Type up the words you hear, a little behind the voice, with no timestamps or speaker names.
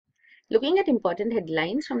Looking at important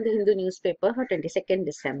headlines from the Hindu newspaper for 22nd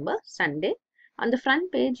December, Sunday. On the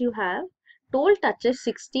front page, you have toll touches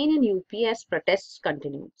 16 in UP as protests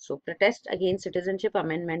continue. So, protests against Citizenship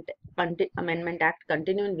Amendment Act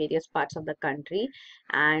continue in various parts of the country,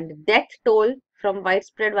 and death toll from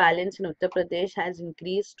widespread violence in Uttar Pradesh has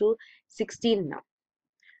increased to 16 now.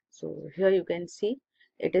 So, here you can see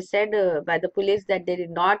it is said by the police that they did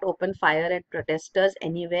not open fire at protesters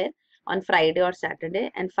anywhere on Friday or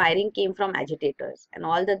Saturday, and firing came from agitators. And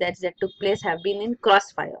all the deaths that took place have been in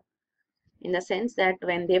crossfire, in the sense that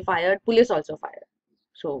when they fired, police also fired.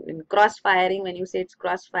 So, in cross firing, when you say it's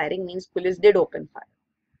cross firing, means police did open fire.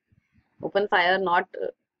 Open fire, not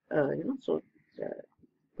so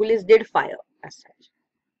police did fire as such.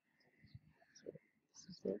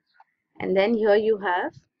 And then here you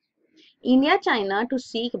have India-China to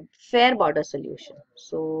seek fair border solution.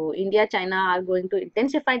 So, India-China are going to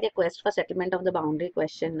intensify their quest for settlement of the boundary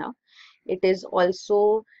question now. It is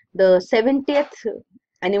also the 70th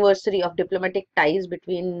anniversary of diplomatic ties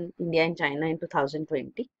between India and China in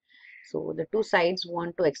 2020. So, the two sides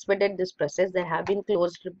want to expedite this process. There have been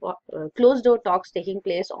closed door talks taking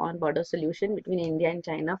place on border solution between India and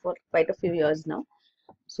China for quite a few years now.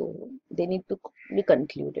 So, they need to be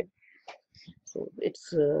concluded. So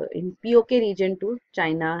it's in POK region too.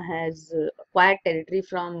 China has acquired territory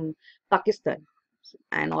from Pakistan,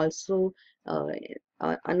 and also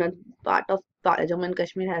another part of Jammu and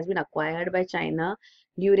Kashmir has been acquired by China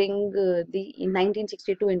during the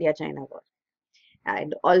 1962 India-China war.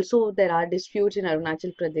 And also there are disputes in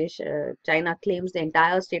Arunachal Pradesh. China claims the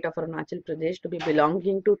entire state of Arunachal Pradesh to be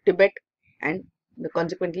belonging to Tibet and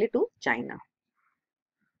consequently to China.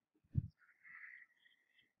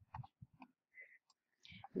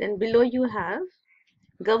 Then below you have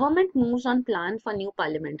government moves on plan for new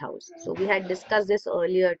parliament house. So we had discussed this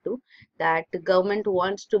earlier too, that the government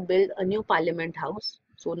wants to build a new parliament house.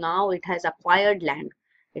 So now it has acquired land.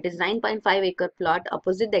 It is 9.5 acre plot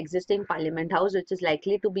opposite the existing parliament house, which is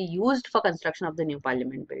likely to be used for construction of the new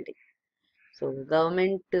parliament building. So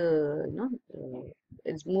government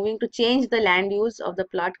is moving to change the land use of the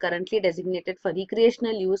plot currently designated for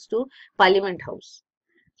recreational use to parliament house.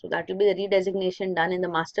 So that will be the redesignation done in the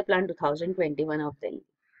master plan 2021 of Delhi.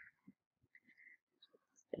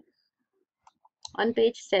 On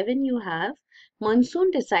page 7, you have Monsoon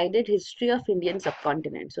Decided History of Indian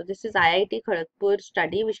Subcontinent. So this is IIT Kharagpur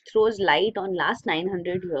study which throws light on last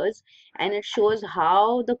 900 years, and it shows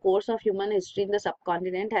how the course of human history in the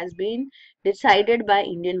subcontinent has been decided by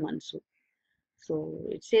Indian monsoon. So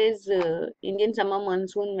it says Indian summer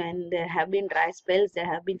monsoon, when there have been dry spells,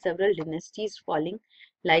 there have been several dynasties falling.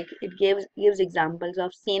 Like it gives examples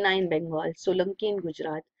of Sena in Bengal, Solanki in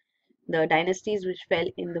Gujarat, the dynasties which fell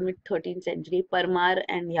in the mid 13th century, Parmar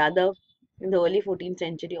and Yadav in the early 14th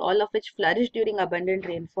century, all of which flourished during abundant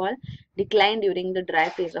rainfall, declined during the dry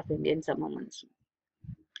phase of Indian summer monsoon.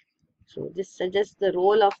 So this suggests the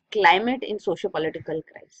role of climate in socio-political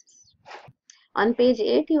crisis. On page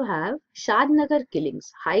 8, you have Shadnagar killings.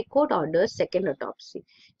 High Court orders second autopsy.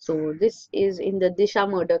 So this is in the Disha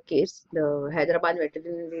murder case. The Hyderabad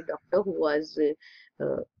veterinary doctor who was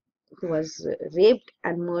raped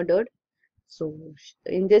and murdered. So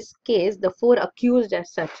in this case, the 4 accused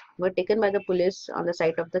as such were taken by the police on the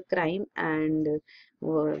site of the crime, and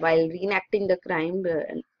while reenacting the crime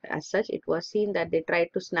as such, it was seen that they tried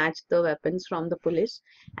to snatch the weapons from the police,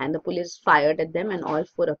 and the police fired at them, and all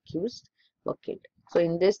 4 accused were killed. So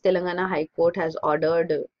in this, Telangana High Court has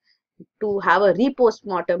ordered to have a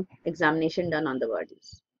re-postmortem examination done on the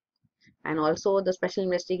bodies. And also the special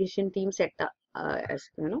investigation team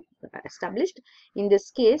established in this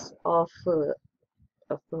case of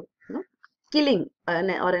killing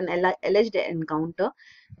or an alleged encounter.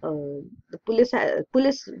 The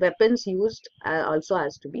police weapons used also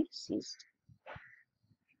has to be seized.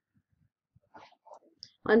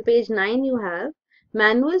 On page 9, you have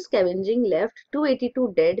manual scavenging left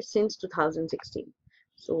 282 dead since 2016.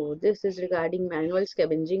 So this is regarding manual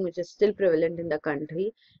scavenging, which is still prevalent in the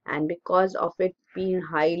country, and because of it being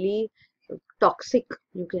highly toxic,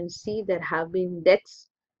 you can see there have been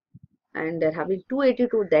deaths, and there have been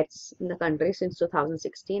 282 deaths in the country since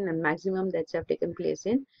 2016, and maximum deaths have taken place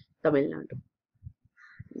in Tamil Nadu,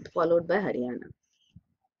 followed by Haryana.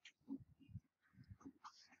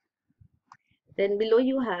 Then below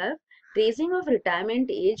you have raising of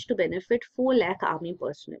retirement age to benefit 4 lakh army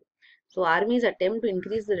personnel. So army's attempt to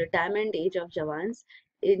increase the retirement age of jawans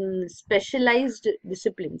in specialized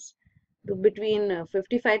disciplines to between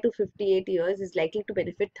 55 to 58 years is likely to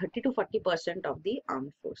benefit 30 to 40% of the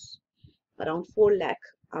armed force, around 4 lakh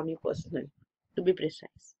army personnel to be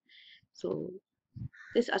precise. So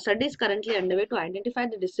This study is currently underway to identify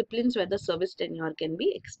the disciplines where the service tenure can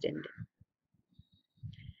be extended.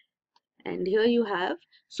 And here you have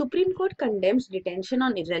Supreme Court condemns detention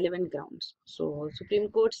on irrelevant grounds. So Supreme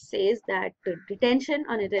Court says that detention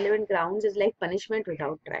on irrelevant grounds is like punishment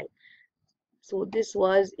without trial. So this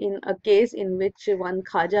was in a case in which one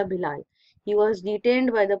Khaja Bilal, he was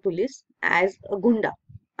detained by the police as a gunda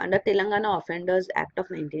under Telangana Offenders Act of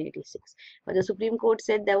 1986. But the Supreme Court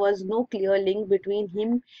said there was no clear link between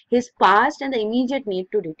him, his past, and the immediate need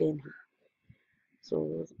to detain him.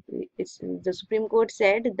 So the Supreme Court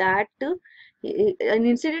said that an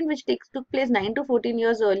incident which took place 9 to 14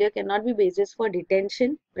 years earlier cannot be basis for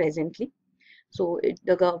detention presently. So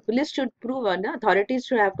the police should prove, and the authorities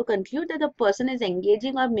should have to conclude that the person is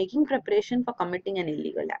engaging or making preparation for committing an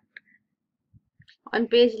illegal act. On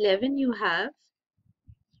page 11, you have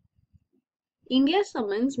India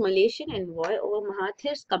summons Malaysian envoy over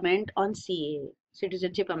Mahathir's comment on CAA,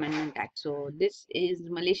 Citizenship Amendment Act. So this is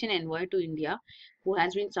Malaysian envoy to India who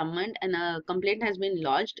has been summoned, and a complaint has been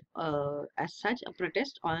lodged as such, a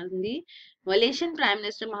protest on the Malaysian Prime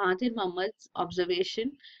Minister Mahathir Mohamad's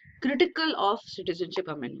observation critical of Citizenship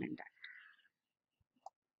Amendment Act.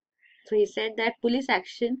 So he said that police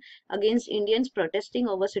action against Indians protesting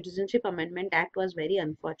over Citizenship Amendment Act was very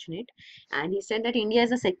unfortunate. And he said that India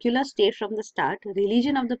is a secular state from the start.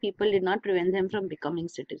 Religion of the people did not prevent them from becoming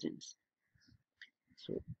citizens.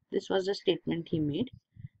 So this was the statement he made.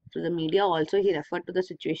 So the media also, he referred to the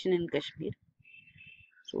situation in Kashmir.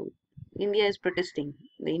 So India is protesting.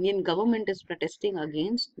 The Indian government is protesting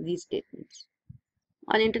against these statements.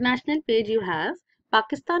 On international page, you have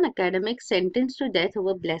Pakistan academic sentenced to death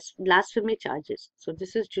over blasphemy charges. So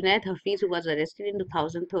this is Junaid Hafiz, who was arrested in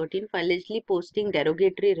 2013 for allegedly posting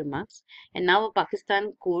derogatory remarks, and now a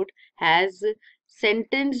Pakistan court has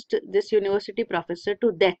sentenced this university professor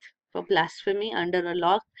to death for blasphemy under a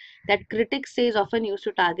law that critics say is often used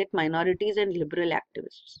to target minorities and liberal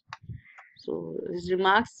activists. So his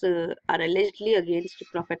remarks are allegedly against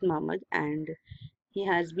Prophet Muhammad, and he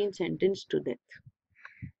has been sentenced to death.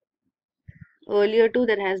 Earlier too,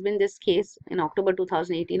 there has been this case in October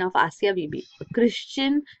 2018 of Asia Bibi, a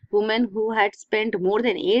Christian woman who had spent more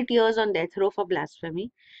than 8 years on death row for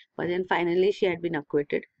blasphemy, but then finally she had been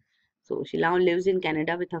acquitted. So she now lives in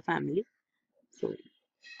Canada with her family. So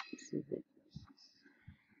this is it.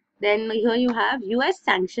 Then here you have US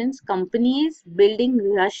sanctions companies building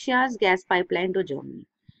Russia's gas pipeline to Germany.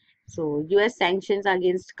 So US sanctions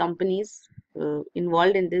against companies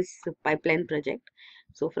involved in this pipeline project.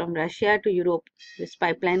 So from Russia to Europe, this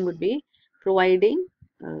pipeline would be providing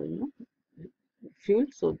fuel.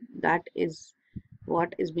 So that is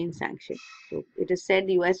what is being sanctioned. So it is said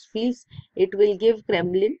the US feels it will give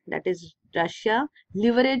Kremlin, that is Russia,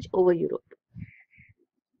 leverage over Europe.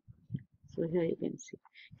 So here you can see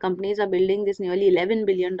companies are building this nearly $11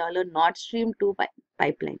 billion Nord Stream 2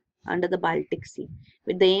 pipeline under the Baltic Sea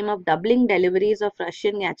with the aim of doubling deliveries of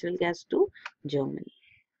Russian natural gas to Germany.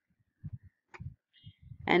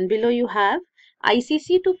 And below you have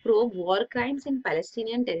ICC to probe war crimes in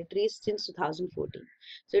Palestinian territories since 2014.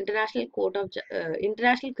 So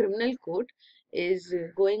International Criminal Court is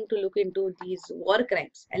going to look into these war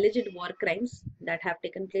crimes, alleged war crimes that have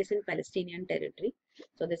taken place in Palestinian territory.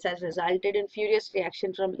 So this has resulted in furious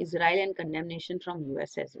reaction from Israel and condemnation from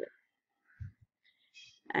US as well.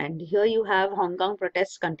 And here you have Hong Kong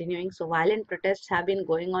protests continuing. So violent protests have been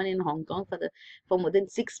going on in Hong Kong for more than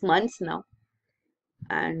 6 months now.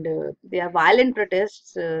 And they are violent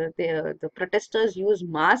protests. The protesters use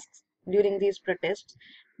masks during these protests,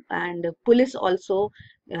 and police also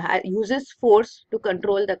uses force to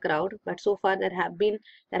control the crowd. But so far there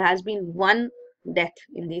has been one death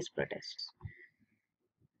in these protests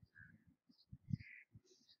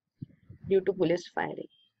due to police firing.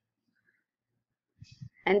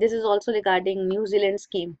 And this is also regarding New Zealand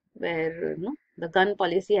scheme, where the gun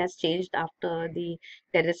policy has changed after the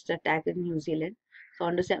terrorist attack in New Zealand. So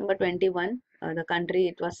on December 21, the country,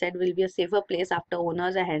 it was said, will be a safer place after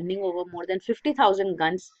owners are handing over more than 50,000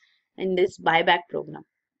 guns in this buyback program.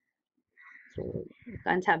 So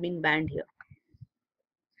guns have been banned here.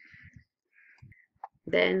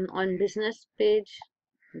 Then on business page,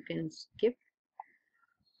 you can skip.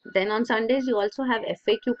 Then on Sundays, you also have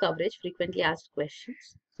FAQ coverage, frequently asked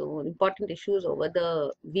questions. So important issues over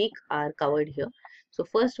the week are covered here. So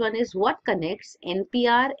first one is what connects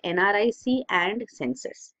NPR, NRIC and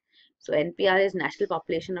census. So NPR is National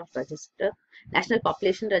Population Register,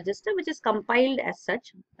 which is compiled as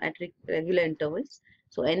such at regular intervals.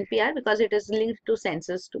 So NPR because it is linked to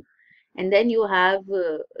census too. And then you have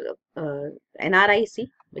NRIC,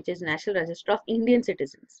 which is National Register of Indian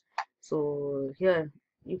Citizens. So here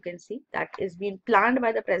you can see that is being planned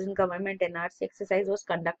by the present government. NRC exercise was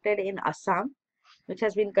conducted in Assam, which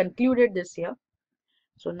has been concluded this year.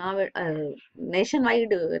 So now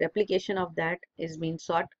nationwide replication of that is being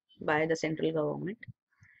sought by the central government.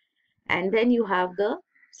 And then you have the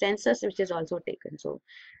census, which is also taken. So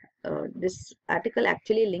this article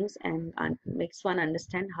actually links and makes one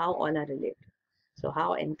understand how all are related. So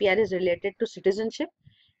how NPR is related to citizenship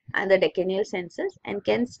and the decennial census, and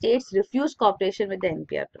can states refuse cooperation with the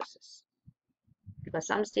NPR process? Because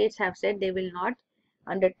some states have said they will not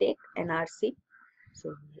undertake NRC.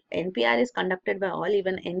 So NPR is conducted by all.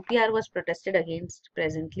 Even NPR was protested against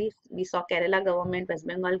presently. We saw Kerala government, West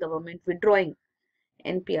Bengal government withdrawing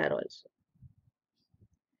NPR also.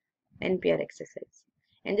 NPR exercise.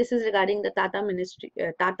 And this is regarding the Tata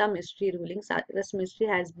Ministry ruling. This ministry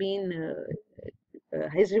has been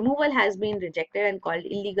his removal has been rejected and called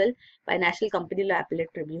illegal by National Company Law Appellate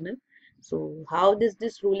Tribunal. So how does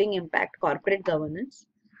this ruling impact corporate governance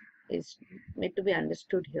is made to be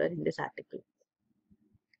understood here in this article.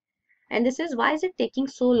 And this is why is it taking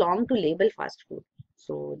so long to label fast food.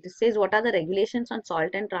 So this says what are the regulations on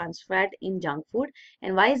salt and trans fat in junk food,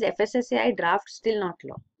 and why is FSSAI draft still not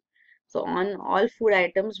law? So on all food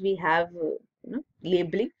items we have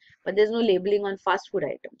labeling, but there's no labeling on fast food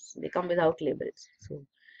items. They come without labels. So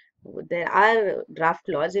there are draft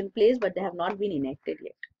laws in place, but they have not been enacted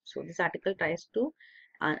yet. So this article tries to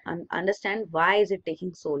understand why is it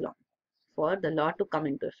taking so long for the law to come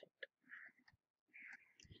into effect.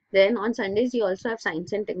 Then on Sundays, you also have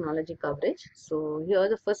science and technology coverage. So here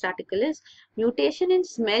the first article is mutation in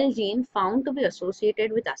smell gene found to be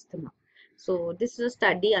associated with asthma. So this is a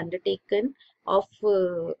study undertaken of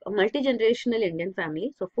a multi-generational Indian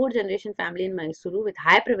family. So 4th-generation family in Mysuru with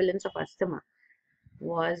high prevalence of asthma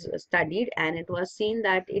was studied, and it was seen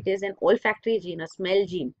that it is an olfactory gene, a smell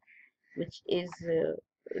gene, which is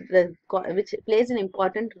which plays an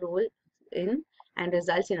important role in and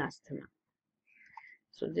results in asthma.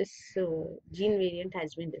 So this gene variant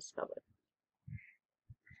has been discovered.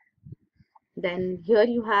 Then here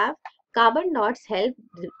you have carbon dots help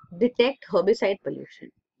detect herbicide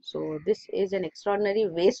pollution. So this is an extraordinary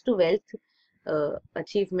waste to wealth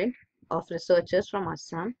achievement of researchers from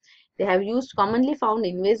Assam. They have used commonly found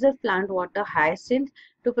invasive plant water hyacinth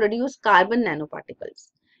to produce carbon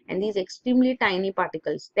nanoparticles. And these extremely tiny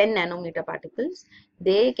particles, 10 nanometer particles,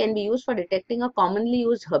 they can be used for detecting a commonly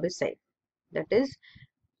used herbicide, that is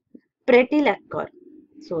prettilacquer.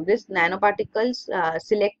 So this nanoparticles are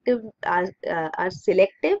selective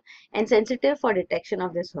and sensitive for detection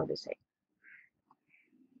of this herbicide.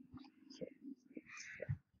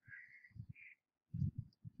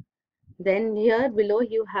 Then here below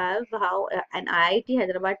you have how an IIT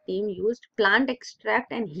Hyderabad team used plant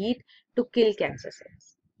extract and heat to kill cancer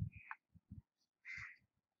cells.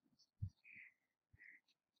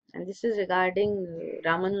 And this is regarding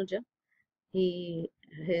Ramanuja. He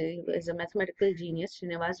is a mathematical genius,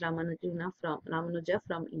 Srinivas Ramanuja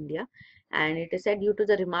from India, and it is said due to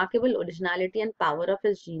the remarkable originality and power of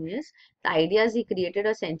his genius, the ideas he created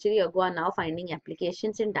a century ago are now finding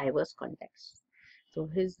applications in diverse contexts. So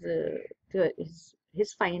his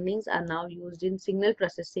findings are now used in signal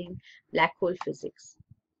processing, black hole physics.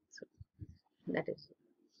 So that is it.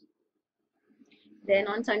 Then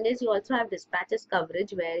on Sundays, you also have dispatches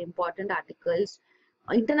coverage where important articles,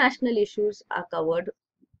 international issues are covered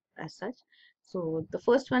as such. So the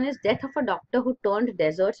first one is death of a doctor who turned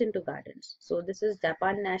deserts into gardens. So this is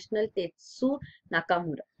Japan national Tetsu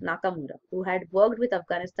Nakamura, who had worked with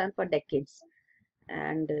Afghanistan for decades,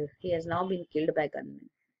 and he has now been killed by gunmen.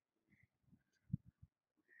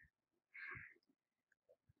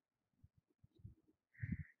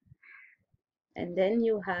 And then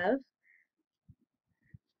you have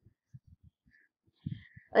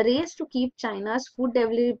a race to keep China's food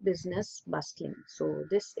delivery business bustling. So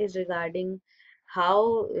this is regarding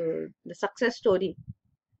how the success story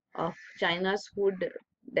of China's food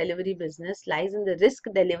delivery business lies in the risk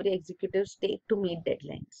delivery executives take to meet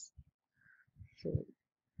deadlines. So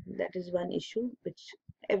that is one issue which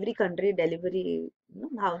every country delivery,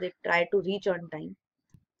 how they try to reach on time.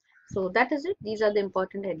 So that is it. These are the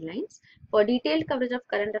important headlines. For detailed coverage of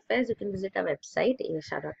current affairs, you can visit our website,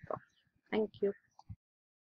 asha.com. Thank you.